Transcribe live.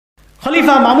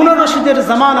খলিফা মামুনুর রশিদের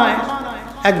জামানায়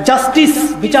এক জাস্টিস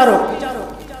বিচারক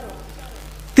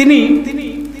তিনি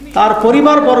তার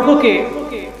পরিবারবর্গকে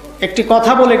একটি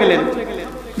কথা বলে গেলেন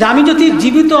যে আমি যদি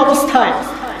জীবিত অবস্থায়,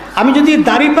 আমি যদি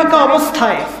দাড়ি পাকা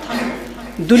অবস্থায়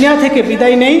দুনিয়া থেকে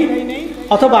বিদায় নেই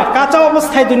অথবা কাঁচা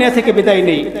অবস্থায় দুনিয়া থেকে বিদায়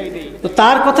নেই, তো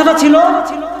তার কথাটা ছিল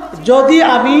যদি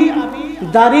আমি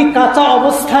দাড়ি কাঁচা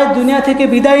অবস্থায় দুনিয়া থেকে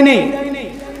বিদায় নেই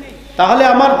তাহলে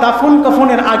আমার দাফন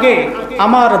কাফনের আগে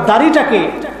আমার দাড়িটাকে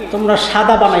তোমরা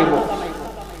সাদা বানাইব,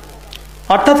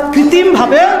 অর্থাৎ কৃত্রিম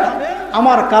ভাবে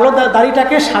আমার কালো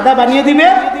দাড়িটাকে সাদা বানিয়ে দিবে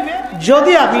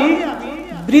যদি আমি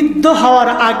বৃদ্ধ হওয়ার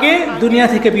আগে দুনিয়া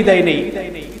থেকে বিদায় নেই।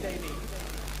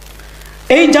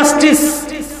 এই জাস্টিস,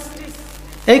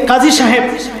 এই কাজী সাহেব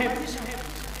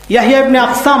ইয়াহিয়া ইবনে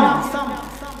আকসাম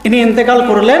ইনি ইন্তেকাল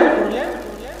করলেন।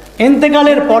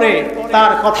 ইন্তেকালের পরে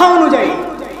তার কথা অনুযায়ী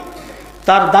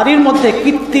তার দাড়ির মধ্যে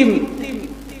কৃত্রিম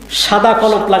সাদা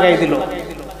কলপ লাগাই দিল,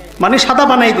 মানে সাদা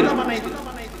বানাই দিল।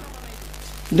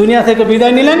 দুনিয়া থেকে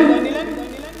বিদায় নিলেন।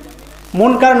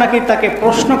 মুনকার নাকির তাকে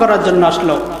প্রশ্ন করার জন্য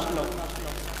আসলো।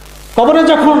 কবরে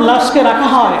যখন লাশকে রাখা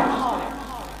হয়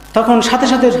তখন সাথে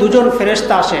সাথে দুজন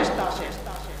ফেরেশতা আসে,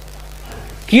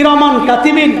 কিরামান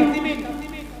কাতিবিন,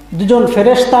 দুজন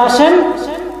ফেরেশতা আসেন।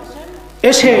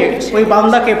 এসে ওই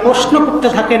বান্দাকে প্রশ্ন করতে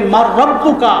থাকেন, মার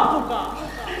রব্বুকা,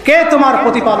 কে তোমার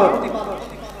প্রতিপালক,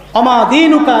 অমা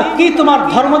দীনুকা, কি তোমার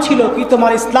ধর্ম ছিল, কি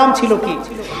তোমার ইসলাম ছিল, কি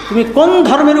তুমি কোন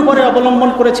ধর্মের উপরে অবলম্বন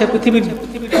করেছে পৃথিবীর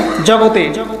জগতে,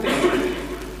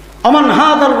 আমান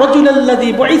হাদার রাজুলাল্লাযী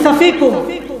বুইসা ফীকুম,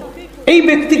 এই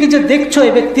ব্যক্তিকে যে দেখছো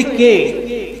এই ব্যক্তি কে?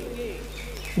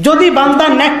 যদি বান্দা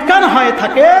নেককার হয়ে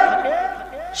থাকে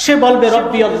সে বলবে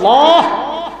রব্বি আল্লাহ,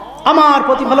 আমার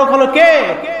প্রতিপালক হলো কে?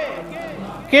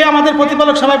 কে আমাদের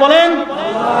প্রতিপালক? সবাই বলেন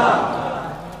আল্লাহ।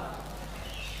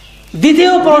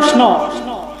 দ্বিতীয় প্রশ্ন,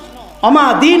 আমা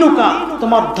দীনুকা,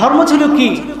 তোমার ধর্ম ছিল কি?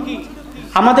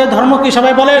 আমাদের ধর্ম কি?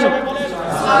 সবাই বলেন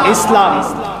ইসলাম।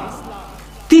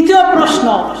 তৃতীয় প্রশ্ন,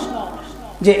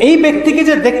 যে এই ব্যক্তিকে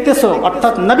যে দেখতেছো,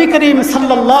 অর্থাৎ নবী করিম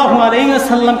সাল্লাল্লাহু আলাইহি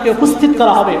ওয়াসাল্লামকে উপস্থিত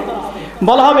করা হবে,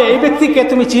 বলা হবে এই ব্যক্তিকে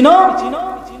তুমি চিনো?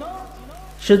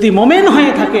 যদি মুমিন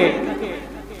হয়ে থাকে,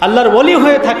 আল্লাহর ওলি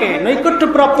হয়ে থাকে,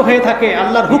 নৈকট্যপ্রাপ্ত হয়ে থাকে,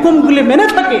 আল্লাহর হুকুমগুলি মেনে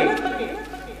থাকে,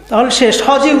 তাহলে সে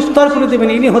সহজে উত্তর করে দেবেন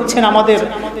ইনি হচ্ছেন আমাদের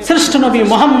শ্রেষ্ঠ নবী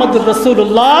মুহাম্মদুর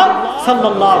রাসূলুল্লাহ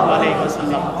সাল্লাল্লাহু আলাইহি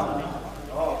ওয়াসাল্লাম।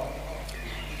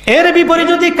 এর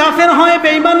বিপরীতে যদি কাফের হয়,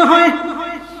 বেঈমান হয়,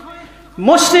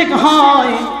 মুশরিক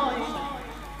হয়,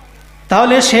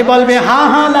 তাহলে সে বলবে হা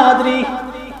হা লা আদরি,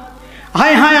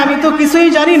 হায় হায় আমি তো কিছুই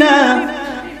জানি না,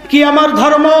 কি আমার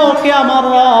ধর্ম, কে আমার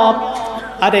রব,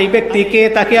 আর এই ব্যক্তিকে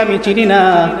তাকে আমি চিনি না।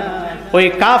 ওই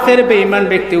কাফের বেঈমান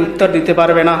ব্যক্তি উত্তর দিতে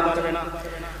পারবে না।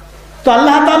 তো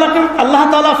আল্লাহ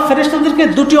তাআলা ফেরেশতাদেরকে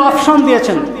দুটি অপশন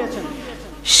দিয়েছেন,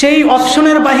 সেই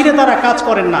অপশনের বাইরে তারা কাজ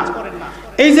করেন না।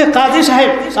 এই যে কাজী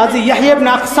সাহেব, কাজী ইয়াহিয়া ইবনে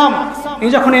আকসাম, তিনি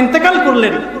যখন ইন্তেকাল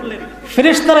করলেন,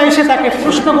 ফেরেশতারা এসে তাকে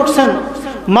প্রশ্ন করছেন,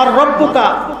 মার রব্বুকা,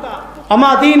 আমা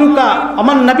দীনুকা,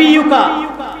 আমান নবিয়ুকা,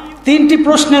 তিনটি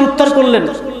প্রশ্নের উত্তর করলেন।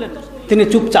 তিনি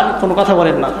চুপচাপ, কোনো কথা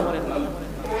বলেন না।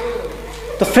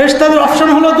 তো ফেরেশতাদের অপশন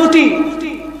হলো দুটি,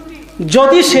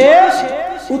 যদি সে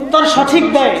উত্তর সঠিক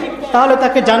দেয় তাহলে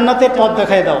তাকে জান্নাতের পথ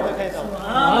দেখায় দাও,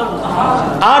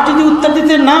 আর যদি উত্তর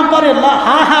দিতে না পারে,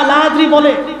 হা হা লা আদরি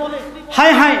বলে,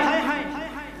 হায় হায়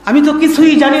আমি তো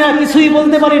কিছুই জানি না, কিছুই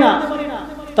বলতে পারি না,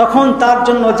 তখন তার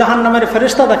জন্য জাহান্নামের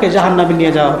ফেরেশতা তাকে জাহান্নামে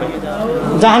নিয়ে যাওয়া হবে।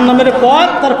 জাহান্নামের পথ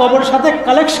তার কবরের সাথে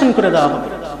কালেকশন করে দেওয়া হবে।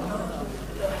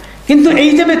 কিন্তু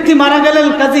এই যে ব্যক্তি মারা গেলেন,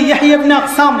 কাজী ইয়াহিয়া ইবনে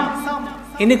আকসাম,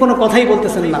 ইনি কোনো কথাই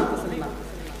বলতেছেন না।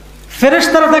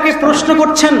 ফেরেশতারা তাকে প্রশ্ন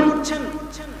করছেন,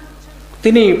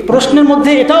 তিনি প্রশ্নের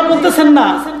মধ্যে এটাও বলতেছেন না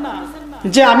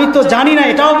যে আমি তো জানি না,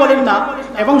 এটাও বলেন না,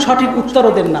 এবং সঠিক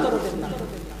উত্তরও দেন না।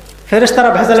 ফেরেশতারা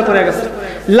ভেজালে পড়ে গেছে।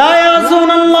 লা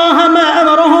ইয়াসুনাল্লাহা মা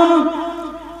আমারহুম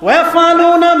ওয়া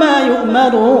ইয়াফআলুনা মা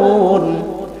ইউমারুন।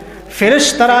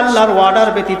 ফেরেশতারা আল্লাহর অর্ডার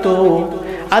ব্যতীত,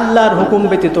 আল্লাহর হুকুম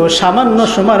ব্যতীত সামান্য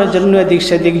সময়ের জন্য এদিক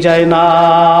সেদিক যায় না।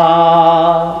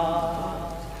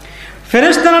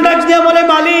 ফেরেশতারা ডাক দিয়ে বলে,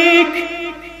 মালিক,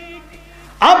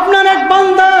 আপনার এক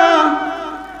বান্দা,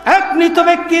 এক মৃত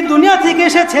ব্যক্তি দুনিয়া থেকে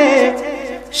এসেছে,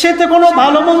 সে তো কোনো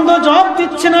ভালো মন্দ জবাব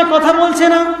দিচ্ছে না, কথা বলছে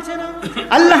না।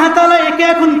 আল্লাহ তাআলা একে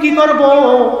এখন কি করব?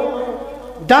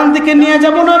 ডান দিকে নিয়ে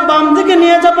যাব না বাম দিকে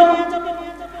নিয়ে যাব?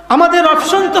 আমাদের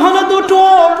অপশন তো হলো দুটো,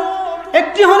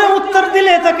 একটি হলে উত্তর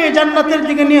দিলে তাকে জান্নাতের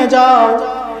দিকে নিয়ে যাও,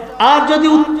 আর যদি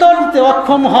উত্তর দিতে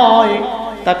অক্ষম হয়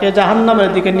তাকে জাহান্নামের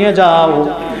দিকে নিয়ে যাও।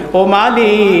 ও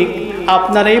মালিক,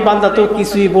 আপনার এই বান্দা তো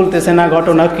কিছুই বলতেছে না,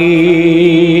 ঘটনা কি?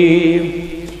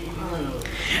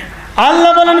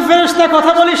 আল্লাহ বলেন, ফেরেশতা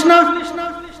কথা বলিস না,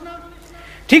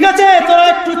 ঠিক আছে, তোরা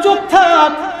একটু চুপ থাক।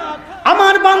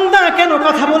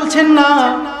 বলছেন না,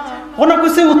 কোনো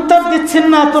কিছু উত্তর দিচ্ছেন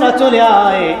না, তোরা চলে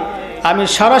আয়, আমি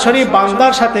সরাসরি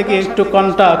বান্দার সাথে গিয়ে একটু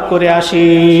কন্টাক্ট করে আসি।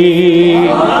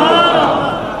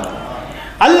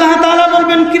 আল্লাহ তাআলা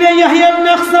বলবেন, কিরে ইয়াহইয়া ইবনে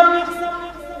আখসাব,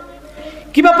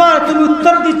 কি ব্যাপার, তুমি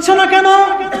উত্তর দিচ্ছ না কেন?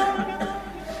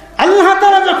 আল্লাহ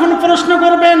তাআলা যখন প্রশ্ন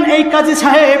করবেন, এই কাজী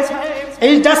সাহেব,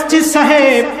 এই জাস্টিস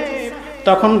সাহেব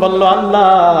তখন বলল, আল্লাহ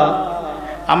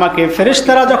আমাকে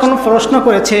ফেরেশতারা যখন প্রশ্ন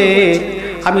করেছে,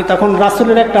 আমি তখন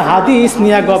রাসূলের একটা হাদিস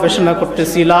নিয়ে গবেষণা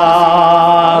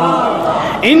করতেছিলাম।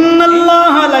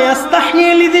 ইন্নাল্লাহা লা ইস্তাহয়ী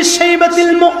লিযিশ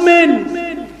শাইবাতিল মুমিন,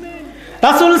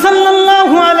 রাসূল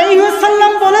সাল্লাল্লাহু আলাইহি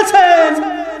ওয়াসাল্লাম বলেছেন,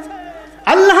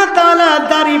 আল্লাহ তাআলা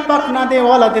দাড়ি পাকনা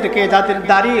দেওয়ালাদেরকে, যাদের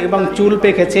দাড়ি এবং চুল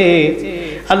পেকেছে,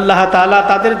 আল্লাহ তাআলা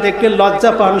তাদের দেখে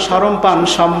লজ্জা পান, শরম পান,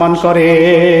 সম্মান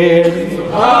করেন।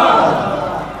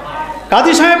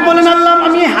 কাজী সাহেব বলেন, আল্লাহ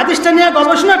আমি এই হাদিসটা নিয়ে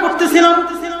গবেষণা করতেছিলাম,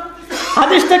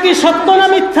 হাদিসটা কি সত্য না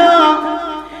মিথ্যা?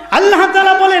 আল্লাহ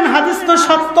তাআলা বলেন, হাদিস তো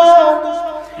সত্য।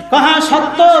 হ্যাঁ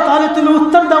সত্য, তাহলে তুমি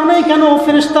উত্তর দাও নাই কেন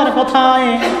ফেরেশতার কথায়?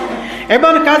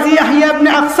 এবার কাজী ইয়াহইয়া ইবনে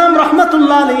আকসাম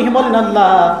রাহমাতুল্লাহ আলাইহি বলেন,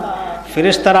 আল্লাহ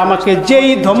ফেরেশতারা আমাকে যেই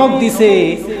ধমক দিছে,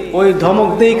 ওই ধমক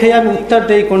দেখে আমি উত্তর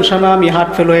দেই কোন সময় আমি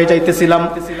হার্ট ফেল হয়ে যাইতেছিলাম,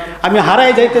 আমি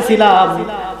হারাই যাইতেছিলাম।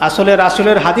 আসলে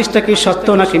রাসূলের হাদিসটা কি সত্য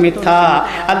নাকি মিথ্যা?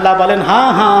 আল্লাহ বলেন,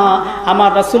 হ্যাঁ হ্যাঁ,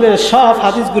 আমার রাসূলের সব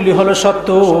হাদিসগুলি হলো সত্য।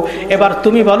 এবার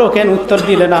তুমি বলো কেন উত্তর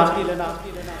দিলে না?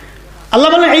 আল্লাহ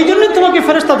বলেন, এই জন্যই তোমাকে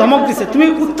ফেরেশতা ধমক দিছে, তুমি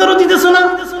উত্তরও দিতেছো না,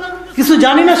 কিছু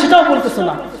জানি না সেটাও বলতেছো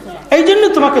না, এই জন্য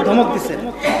তোমাকে ধমক দিছে।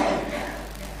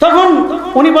 তখন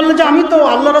উনি বললেন যে আমি তো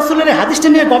আল্লাহ রাসূলের হাদিসটা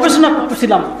নিয়ে গবেষণা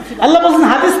করতেছিলাম। আল্লাহ বলছেন,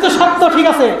 হাদিস তো সত্য, ঠিক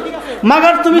আছে,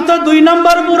 মাগার তুমি তো 2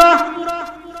 নাম্বার বুড়া,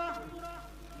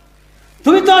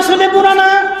 তুমি তো আসলে বুড়া না,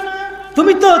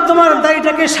 তুমি তো তোমার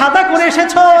দাড়িটাকে সাদা করে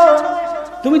এসেছো,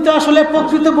 তুমি তো আসলে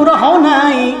প্রকৃত বুড়া হও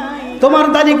নাই, তোমার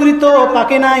দাড়িগুলি তো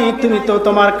পাকে নাই, তুমি তো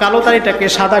তোমার কালো দাড়িটাকে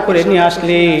সাদা করে নিয়ে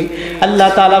আসলে। আল্লাহ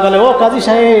তাআলা বলে, ও কাজী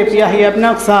সাহেব ইয়াহইয়া ইবনে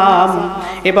আকসাম,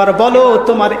 এবার বলো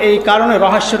তোমার এই কারণে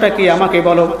রহস্যটা কি, আমাকে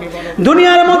বলো।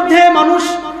 দুনিয়ার মধ্যে মানুষ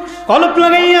কলপ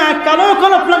লাগাইয়া, কালো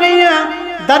কলপ লাগাইয়া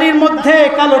দাড়ির মধ্যে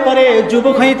কালো করে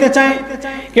যুবক হইতে চায়,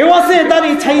 কেউ আছে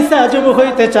দাড়ি ছাইসা যুবক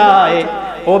হইতে চায়।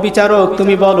 ও বিচারক,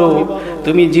 তুমি বলো,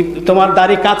 তুমি তোমার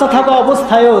দাড়ি কাঁচা থাকা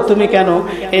অবস্থায়ও তুমি কেন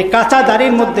এই কাঁচা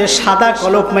দাড়ির মধ্যে সাদা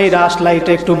কলপ মাইরা আসলা,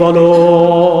 এটা একটু বলো।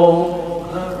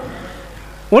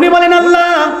 উনি বলেন,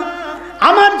 আল্লাহ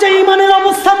আমার যে ইমানের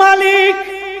অবস্থা মালিক,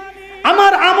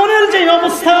 আমার আমলের যে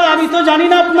অবস্থা, আমি তো জানি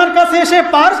না আপনার কাছে এসে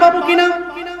পার পাবো কিনা।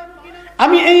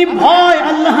 আমি এই ভয়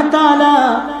আল্লাহ তাআলা,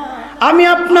 আমি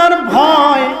আপনার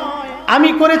ভয় আমি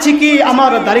করেছি কি,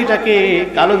 আমার দাড়িটাকে,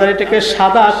 কালো দাড়িটাকে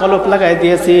সাদা কলপ লাগাই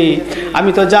দিয়েছি।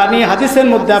 আমি তো জানি হাদিসের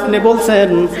মধ্যে আপনি বলছেন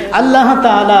আল্লাহ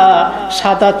তাআলা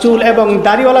সাদা চুল এবং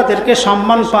দাড়িওয়ালাদেরকে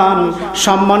সম্মান পান,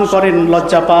 সম্মান করেন,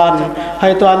 লজ্জা পান।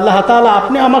 হয়তো আল্লাহ তাআলা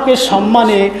আপনি আমাকে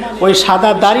সম্মানে, ওই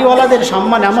সাদা দাড়িওয়ালাদের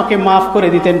সম্মানে আমাকে মাফ করে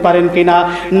দিতেন পারেন কিনা।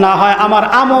 না হয় আমার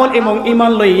আমল এবং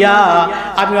ঈমান লইয়া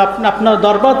আমি আপনার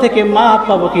দরবার থেকে মাফ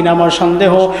পাবো কিনা আমার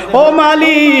সন্দেহ। ও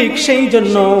মালিক, সেই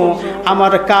জন্য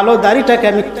আমার কালো দাড়িটাকে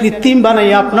আমি কৃত্রিম বানাই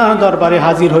আপনার দরবারে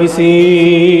হাজির হয়েছি।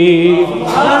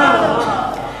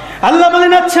 আল্লাহ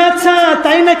বলেন, আচ্ছা আচ্ছা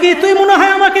তাই নাকি, তুই মনে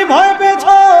হয় আমাকে ভয় পেয়েছ।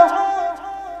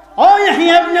 ও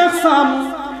ইয়াহইয়া ইবনে আকসাম,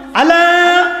 আলা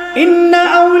ইন্না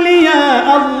আউলিয়া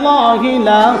আল্লাহি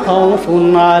লা খাউফুন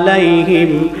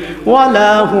আলাইহিম ওয়া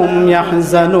লা হুম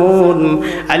ইয়াহজানুন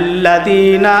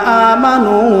আল্লাযীনা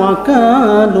আমানু ওয়া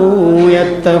কানু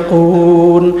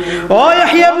ইয়াত্তাকুন। ও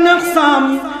ইয়াহইয়া ইবনে আকসাম,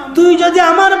 তুই যদি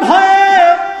আমার ভয়ে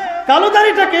কালো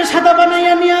দাড়িটাকে সাদা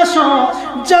বানাইয়া নিয়ে আসো,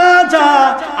 যা যা,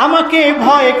 আমাকে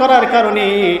ভয় করার কারণে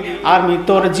আমি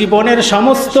তোর জীবনের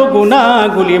সমস্ত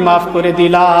গুনাহগুলি মাফ করে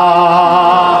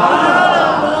দিলাম।